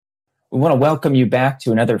We want to welcome you back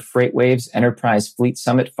to another FreightWaves Enterprise Fleet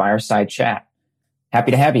Summit Fireside Chat.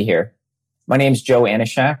 Happy to have you here. My name is Joe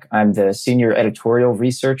Anishak. I'm the Senior Editorial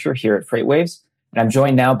Researcher here at FreightWaves, and I'm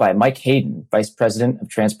joined now by Mike Hayden, Vice President of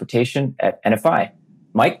Transportation at NFI.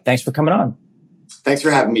 Mike, thanks for coming on. Thanks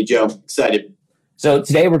for having me, Joe. Excited. So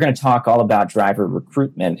today we're going to talk all about driver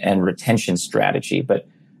recruitment and retention strategy. But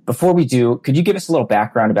before we do, could you give us a little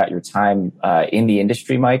background about your time in the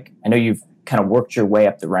industry, Mike? I know you've kind of worked your way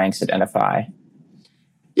up the ranks at NFI.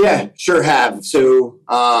 Yeah, sure have. So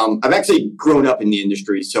I've actually grown up in the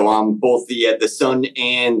industry. So I'm both the son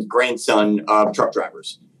and grandson of truck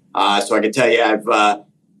drivers. So I can tell you I've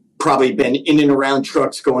probably been in and around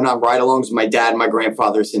trucks going on ride-alongs with my dad and my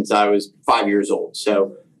grandfather since I was 5 years old.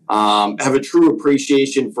 So I have a true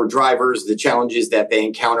appreciation for drivers, the challenges that they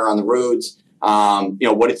encounter on the roads,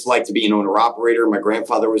 what it's like to be an owner-operator. My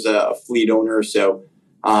grandfather was a fleet owner. So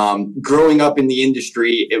growing up in the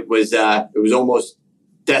industry, it was almost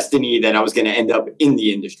destiny that I was going to end up in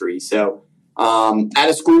the industry. So out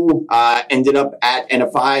of school, ended up at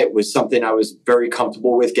NFI. It was something I was very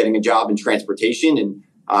comfortable with, getting a job in transportation. And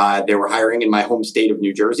they were hiring in my home state of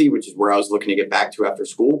New Jersey, which is where I was looking to get back to after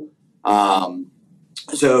school.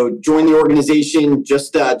 So joined the organization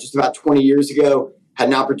just about 20 years ago. Had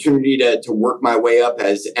an opportunity to work my way up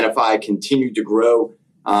as NFI continued to grow.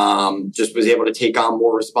 Just was able to take on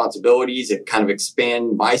more responsibilities and kind of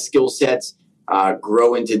expand my skill sets,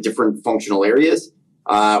 grow into different functional areas.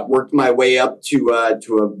 Worked my way up to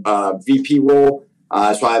a VP role.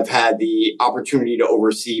 So I've had the opportunity to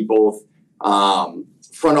oversee both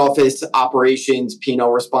front office operations,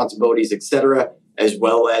 P&L responsibilities, et cetera, as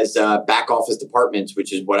well as back office departments,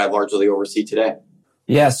 which is what I largely oversee today.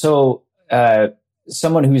 Yeah. So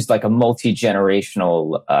someone who's like a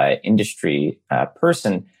multi-generational industry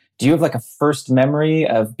person, do you have like a first memory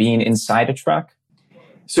of being inside a truck?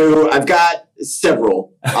 So I've got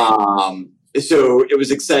several. So it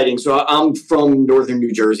was exciting. So I'm from northern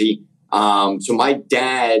New Jersey. So my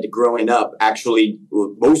dad growing up actually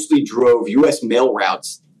mostly drove U.S. mail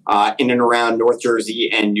routes in and around North Jersey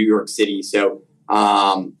and New York City. So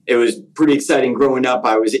it was pretty exciting growing up.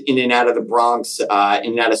 I was in and out of the Bronx, in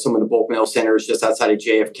and out of some of the bulk mail centers just outside of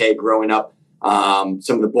JFK growing up,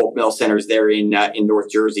 some of the bulk mail centers there in North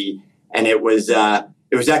Jersey. And it was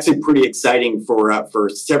actually pretty exciting for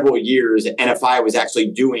several years. NFI was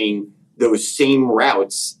actually doing those same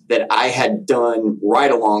routes that I had done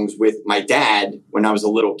ride-alongs with my dad when I was a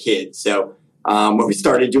little kid. So when we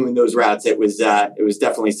started doing those routes, it was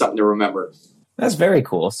definitely something to remember. That's very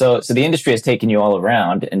cool. So the industry has taken you all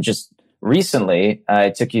around, and just recently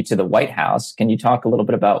it took you to the White House. Can you talk a little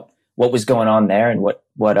bit about what was going on there and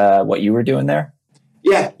what you were doing there?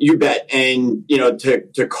 Yeah, you bet. And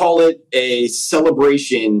to call it a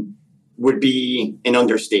celebration would be an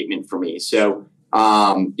understatement for me. So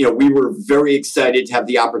we were very excited to have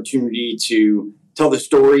the opportunity to tell the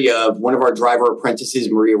story of one of our driver apprentices,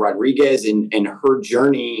 Maria Rodriguez, and her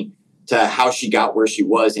journey to how she got where she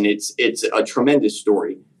was. And it's a tremendous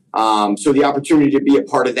story. So the opportunity to be a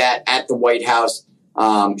part of that at the White House,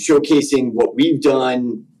 showcasing what we've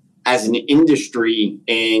done as an industry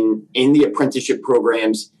in the apprenticeship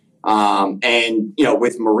programs. And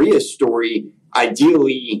with Maria's story,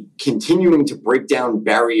 ideally continuing to break down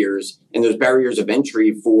barriers and those barriers of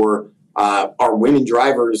entry for our women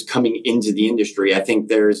drivers coming into the industry. I think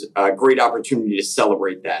there's a great opportunity to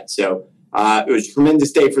celebrate that. So it was a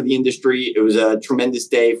tremendous day for the industry. It was a tremendous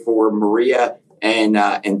day for Maria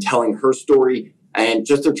and telling her story, and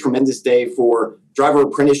just a tremendous day for driver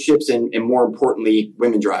apprenticeships and more importantly,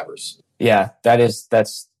 women drivers. Yeah, that's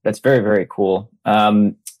very, very cool.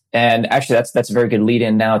 And actually, that's a very good lead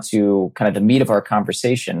in now to kind of the meat of our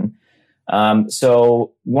conversation.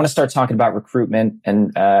 So we want to start talking about recruitment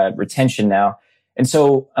and retention now. And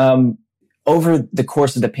so over the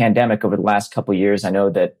course of the pandemic, over the last couple of years, I know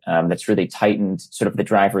that that's really tightened sort of the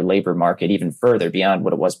driver labor market even further beyond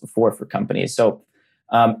what it was before for companies. So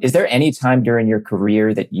is there any time during your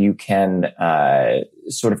career that you can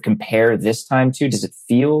sort of compare this time to? Does it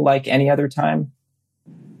feel like any other time?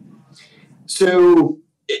 So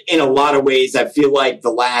in a lot of ways, I feel like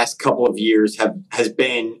the last couple of years has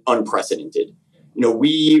been unprecedented.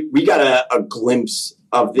 We got a glimpse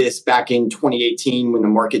of this back in 2018 when the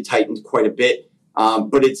market tightened quite a bit,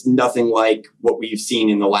 but it's nothing like what we've seen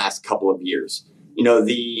in the last couple of years.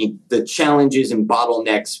 The challenges and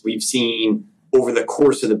bottlenecks we've seen over the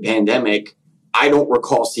course of the pandemic, I don't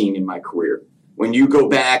recall seeing in my career. When you go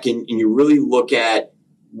back and you really look at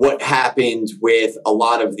what happened with a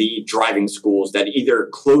lot of the driving schools that either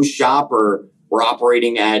closed shop or were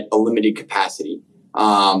operating at a limited capacity.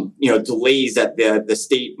 delays at the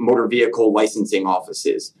state motor vehicle licensing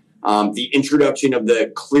offices, the introduction of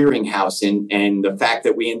the clearinghouse and the fact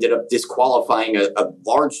that we ended up disqualifying a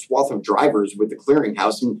large swath of drivers with the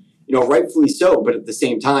clearinghouse, and rightfully so. But at the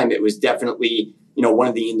same time, it was definitely one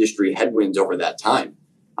of the industry headwinds over that time.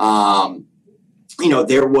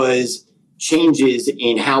 There was changes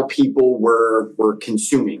in how people were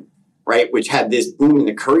consuming, right? Which had this boom in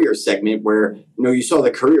the courier segment where, you saw the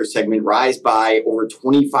courier segment rise by over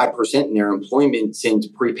 25% in their employment since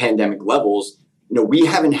pre-pandemic levels. We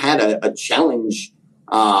haven't had a challenge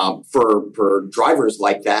for drivers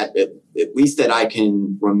like that, at least that I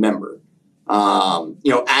can remember.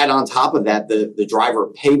 Add on top of that, the driver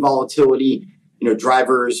pay volatility,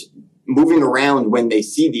 drivers moving around when they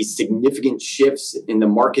see these significant shifts in the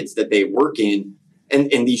markets that they work in.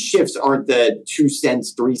 And these shifts aren't the 2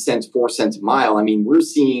 cents, 3 cents, 4 cents a mile. I mean, we're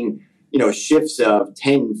seeing, shifts of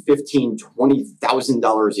 $10, $15,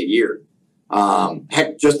 $20,000 a year.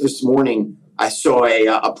 Heck, just this morning, I saw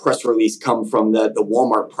a press release come from the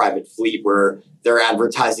Walmart private fleet where they're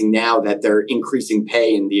advertising now that they're increasing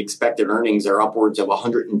pay and the expected earnings are upwards of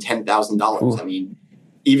 $110,000. I mean,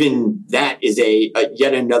 even that is a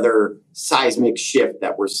yet another seismic shift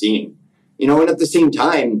that we're seeing. And at the same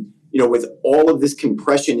time, with all of this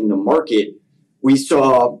compression in the market, we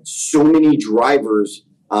saw so many drivers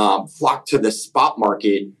flock to the spot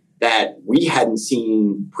market that we hadn't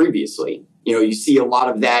seen previously. You see a lot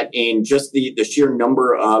of that in just the sheer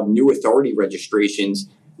number of new authority registrations.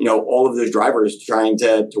 All of those drivers trying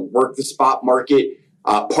to work the spot market,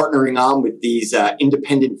 partnering on with these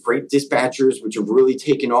independent freight dispatchers, which have really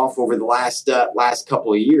taken off over the last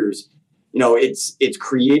couple of years. It's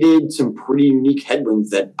created some pretty unique headwinds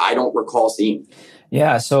that I don't recall seeing.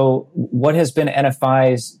 Yeah. So what has been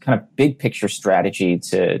NFI's kind of big picture strategy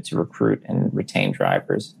to recruit and retain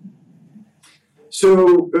drivers?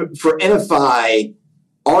 So for NFI,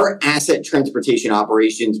 our asset transportation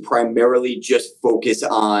operations primarily just focus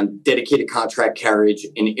on dedicated contract carriage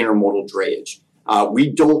and intermodal drayage. We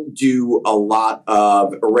don't do a lot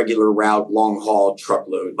of irregular route, long haul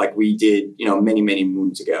truckload like we did, many, many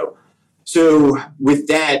moons ago. So with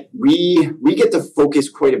that, we get to focus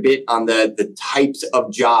quite a bit on the types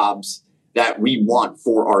of jobs that we want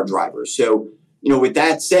for our drivers. So, with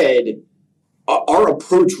that said, our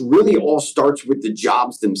approach really all starts with the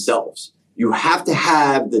jobs themselves. You have to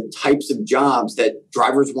have the types of jobs that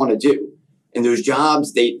drivers want to do. And those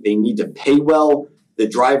jobs, they need to pay well. The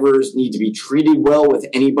drivers need to be treated well with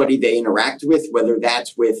anybody they interact with, whether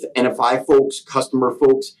that's with NFI folks, customer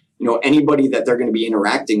folks, anybody that they're going to be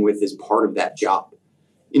interacting with is part of that job.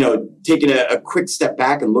 Taking a quick step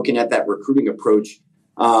back and looking at that recruiting approach,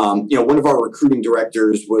 one of our recruiting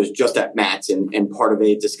directors was just at Matt's and part of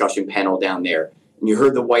a discussion panel down there. And you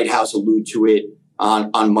heard the White House allude to it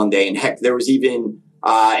on Monday. And heck, there was even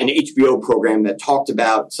an HBO program that talked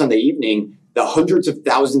about Sunday evening the hundreds of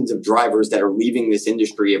thousands of drivers that are leaving this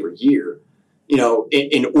industry every year.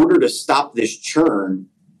 In order to stop this churn,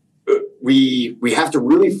 we have to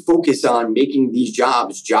really focus on making these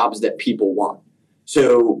jobs that people want.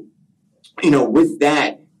 So, with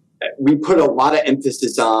that, we put a lot of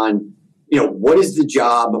emphasis on, what is the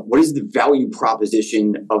job? What is the value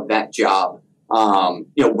proposition of that job?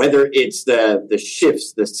 Whether it's the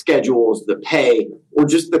shifts, the schedules, the pay, or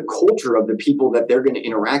just the culture of the people that they're going to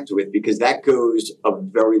interact with, because that goes a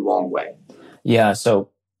very long way. Yeah.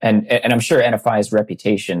 So, and I'm sure NFI's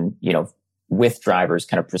reputation, with drivers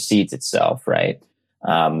kind of precedes itself, right?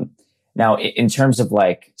 Now, in terms of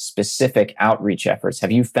like specific outreach efforts,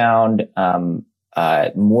 have you found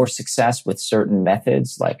more success with certain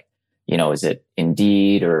methods? Like, is it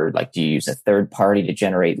Indeed, or like, do you use a third party to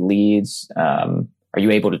generate leads? Are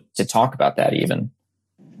you able to talk about that even?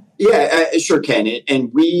 Yeah, sure can.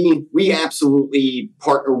 And we absolutely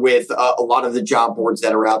partner with a lot of the job boards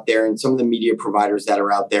that are out there and some of the media providers that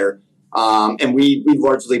are out there. And we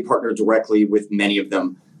largely partner directly with many of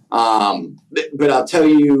them. But I'll tell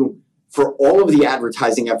you, for all of the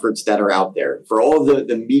advertising efforts that are out there, for all of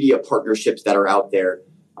the media partnerships that are out there,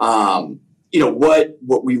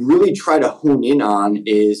 what we really try to hone in on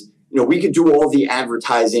is, we could do all the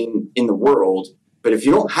advertising in the world, but if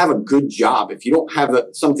you don't have a good job, if you don't have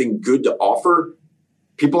something good to offer,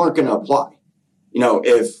 people aren't going to apply.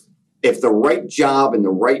 If the right job and the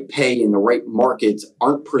right pay and the right markets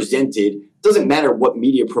aren't presented, it doesn't matter what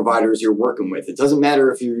media providers you're working with. It doesn't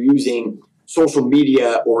matter if you're using social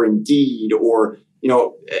media or Indeed or,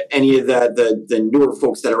 any of the newer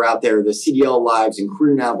folks that are out there, the CDL Lives and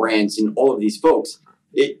Career Now brands and all of these folks.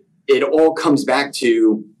 It all comes back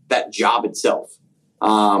to that job itself.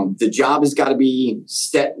 The job has got to be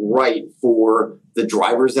set right for the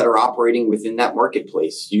drivers that are operating within that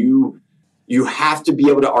marketplace. You have to be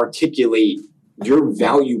able to articulate your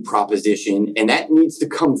value proposition, and that needs to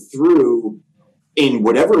come through in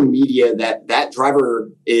whatever media that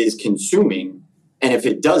driver is consuming. And if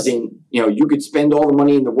it doesn't, you could spend all the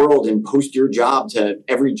money in the world and post your job to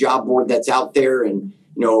every job board that's out there and,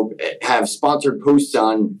 have sponsored posts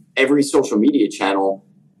on every social media channel.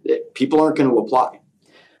 People aren't going to apply.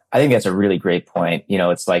 I think that's a really great point.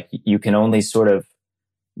 It's like you can only sort of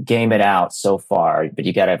game it out so far, but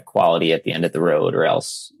you got to have quality at the end of the road, or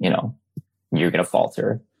else, you're going to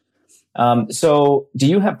falter. So do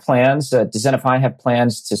you have plans? Does NFI have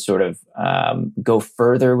plans to sort of go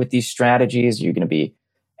further with these strategies? Are you going to be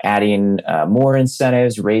adding more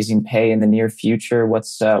incentives, raising pay in the near future?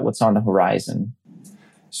 What's on the horizon?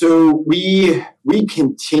 So we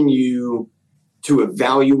continue to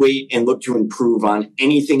evaluate and look to improve on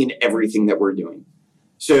anything and everything that we're doing.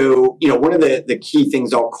 So, one of the key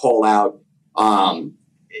things I'll call out,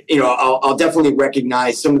 I'll definitely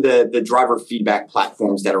recognize some of the driver feedback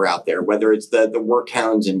platforms that are out there, whether it's the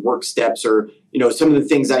Workhounds and Worksteps, or, some of the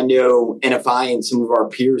things I know NFI and some of our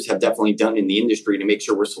peers have definitely done in the industry to make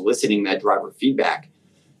sure we're soliciting that driver feedback.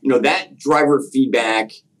 That driver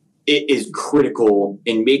feedback, it is critical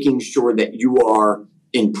in making sure that you are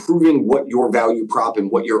improving what your value prop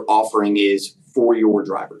and what your offering is for your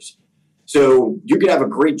drivers. So you could have a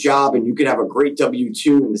great job and you could have a great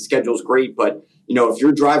W-2 and the schedule's great, but if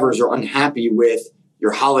your drivers are unhappy with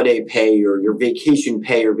your holiday pay or your vacation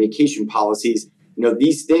pay or vacation policies,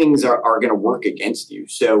 these things are going to work against you.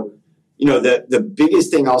 So, the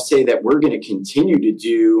biggest thing I'll say that we're going to continue to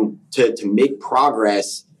do to make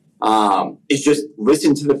progress is just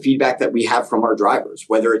listen to the feedback that we have from our drivers,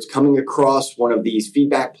 whether it's coming across one of these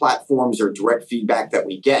feedback platforms or direct feedback that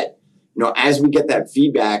we get. As we get that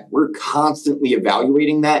feedback, we're constantly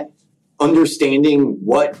evaluating that, understanding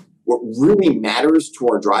what really matters to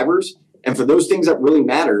our drivers. And for those things that really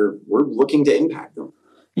matter, we're looking to impact them.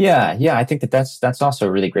 Yeah. I think that's also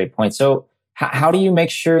a really great point. So how do you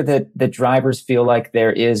make sure that the drivers feel like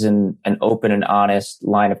there is an open and honest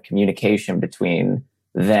line of communication between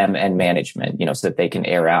them and management, so that they can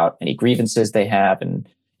air out any grievances they have and,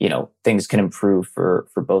 things can improve for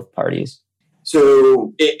both parties?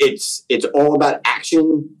 So it's all about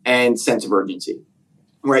action and sense of urgency,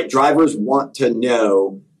 right? Drivers want to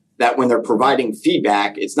know that when they're providing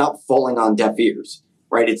feedback, it's not falling on deaf ears,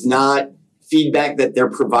 right? It's not feedback that they're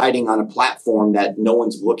providing on a platform that no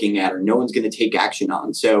one's looking at or no one's going to take action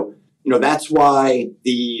on. So, that's why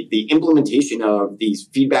the implementation of these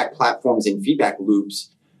feedback platforms and feedback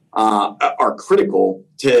loops are critical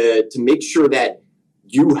to make sure that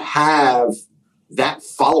you have that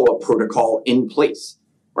follow-up protocol in place,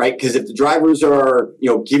 right? Because if the drivers are,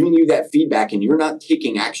 giving you that feedback and you're not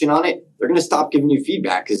taking action on it, they're going to stop giving you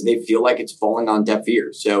feedback because they feel like it's falling on deaf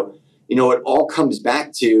ears. So, it all comes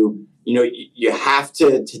back to, you have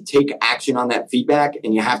to take action on that feedback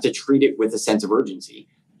and you have to treat it with a sense of urgency,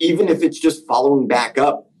 even if it's just following back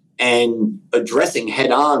up and addressing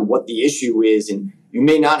head on what the issue is. And you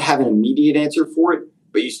may not have an immediate answer for it,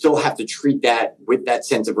 but you still have to treat that with that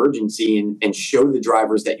sense of urgency and show the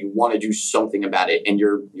drivers that you want to do something about it and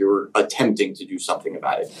you're attempting to do something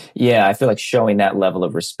about it. Yeah, I feel like showing that level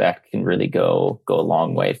of respect can really go a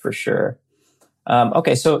long way for sure.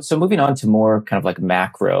 Okay, so moving on to more kind of like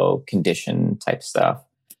macro condition type stuff.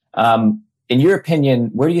 In your opinion,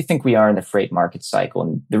 where do you think we are in the freight market cycle?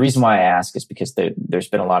 And the reason why I ask is because there's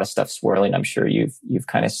been a lot of stuff swirling. I'm sure you've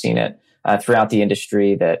kind of seen it throughout the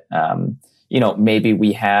industry that maybe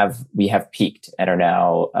we have peaked and are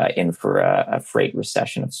now in for a freight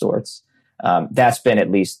recession of sorts. That's been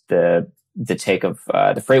at least the take of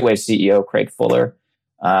the FreightWaves CEO Craig Fuller,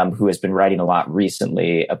 who has been writing a lot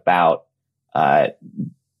recently about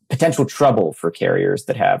potential trouble for carriers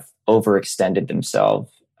that have overextended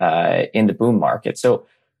themselves in the boom market. So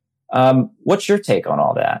what's your take on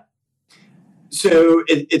all that? So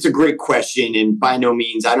it's a great question. And by no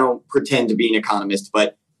means, I don't pretend to be an economist,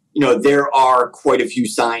 but, there are quite a few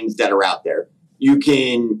signs that are out there. You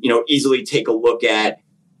can, easily take a look at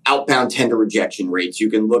outbound tender rejection rates. You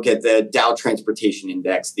can look at the Dow Transportation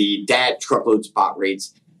Index, the DAT truckload spot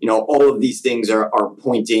rates. All of these things are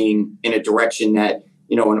pointing in a direction that,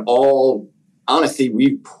 in all honesty,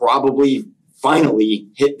 we've probably finally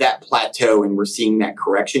hit that plateau and we're seeing that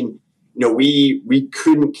correction. We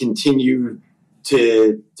couldn't continue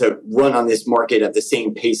to run on this market at the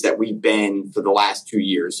same pace that we've been for the last 2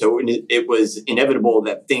 years. So it was inevitable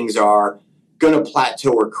that things are going to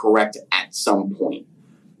plateau or correct at some point.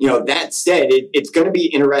 That said, it's going to be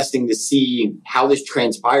interesting to see how this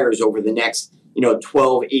transpires over the next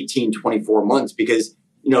 12, 18, 24 months, because,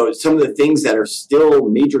 some of the things that are still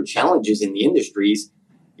major challenges in the industries,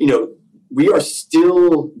 we are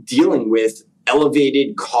still dealing with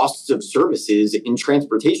elevated costs of services in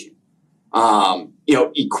transportation.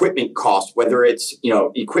 Equipment costs, whether it's,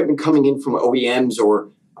 equipment coming in from OEMs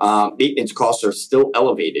or maintenance costs are still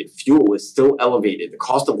elevated. Fuel is still elevated. The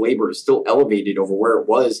cost of labor is still elevated over where it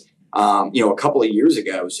was, a couple of years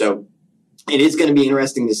ago. So it is going to be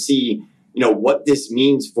interesting to see, what this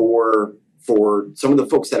means for some of the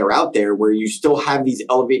folks that are out there, where you still have these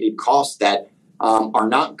elevated costs that are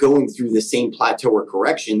not going through the same plateau or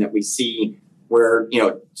correction that we see where,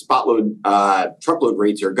 spot truckload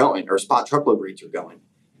rates are going.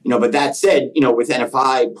 But that said, with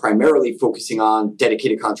NFI primarily focusing on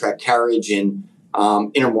dedicated contract carriage and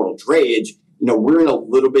intermodal drayage, we're in a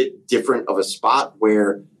little bit different of a spot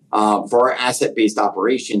where for our asset-based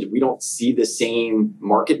operations, we don't see the same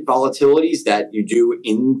market volatilities that you do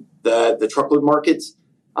in the truckload markets.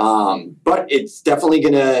 But it's definitely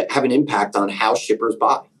going to have an impact on how shippers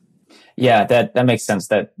buy. Yeah, that makes sense.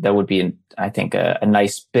 That would be, I think, a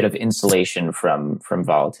nice bit of insulation from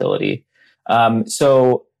volatility.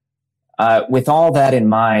 So with all that in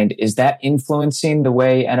mind, is that influencing the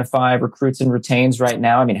way NFI recruits and retains right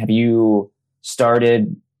now? I mean, have you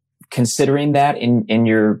started considering that in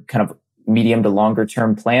your kind of medium to longer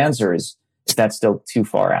term plans, or is that still too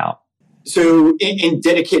far out? So in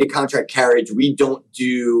dedicated contract carriage, we don't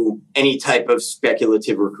do any type of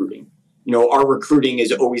speculative recruiting. Our recruiting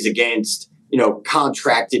is always against,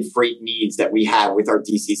 contracted freight needs that we have with our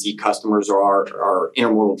DCC customers or our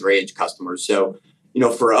intermodal drayage customers. So,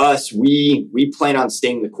 for us, we plan on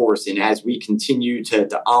staying the course. And as we continue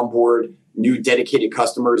to onboard new dedicated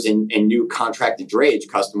customers and new contracted drayage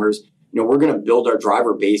customers, we're going to build our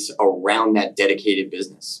driver base around that dedicated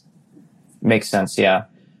business. Makes sense. Yeah.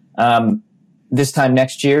 This time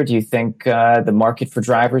next year, do you think the market for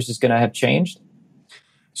drivers is going to have changed?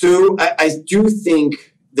 So I do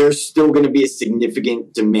think there's still going to be a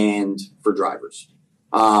significant demand for drivers.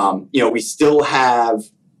 We still have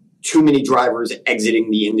too many drivers exiting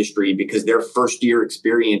the industry because their first year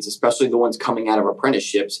experience, especially the ones coming out of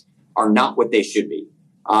apprenticeships, are not what they should be.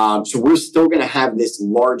 So we're still going to have this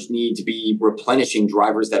large need to be replenishing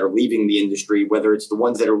drivers that are leaving the industry, whether it's the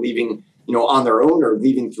ones that are leaving, on their own or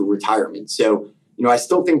leaving through retirement. So, I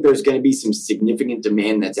still think there's going to be some significant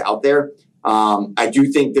demand that's out there. I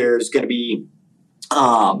do think there's going to be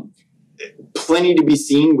plenty to be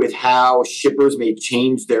seen with how shippers may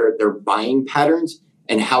change their buying patterns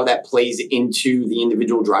and how that plays into the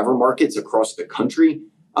individual driver markets across the country.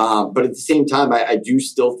 But at the same time, I do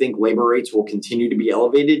still think labor rates will continue to be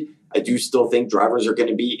elevated. I do still think drivers are going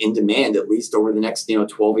to be in demand at least over the next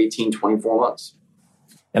 12, 18, 24 months.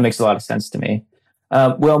 That makes a lot of sense to me.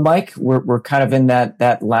 Well, Mike, we're kind of in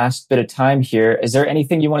that last bit of time here. Is there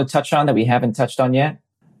anything you want to touch on that we haven't touched on yet?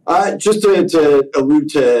 Just to allude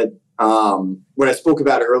to what I spoke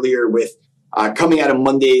about earlier with coming out of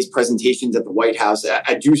Monday's presentations at the White House,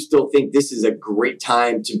 I do still think this is a great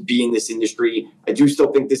time to be in this industry. I do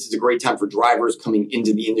still think this is a great time for drivers coming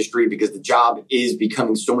into the industry because the job is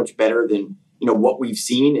becoming so much better than what we've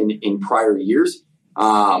seen in prior years.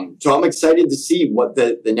 So I'm excited to see what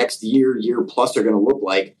the next year plus are going to look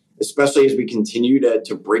like, especially as we continue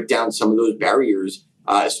to break down some of those barriers,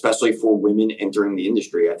 especially for women entering the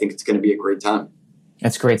industry. I think it's going to be a great time.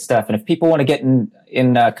 That's great stuff. And if people want to get in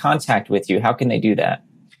contact with you, how can they do that?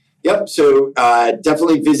 Yep. So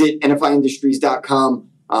definitely visit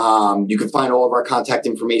nfiindustries.com. You can find all of our contact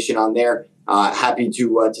information on there. Happy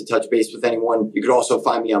to touch base with anyone. You could also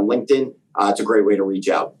find me on LinkedIn. It's a great way to reach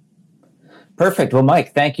out. Perfect. Well,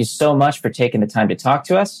 Mike, thank you so much for taking the time to talk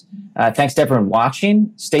to us. Thanks to everyone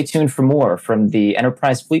watching. Stay tuned for more from the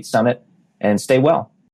Enterprise Fleet Summit and stay well.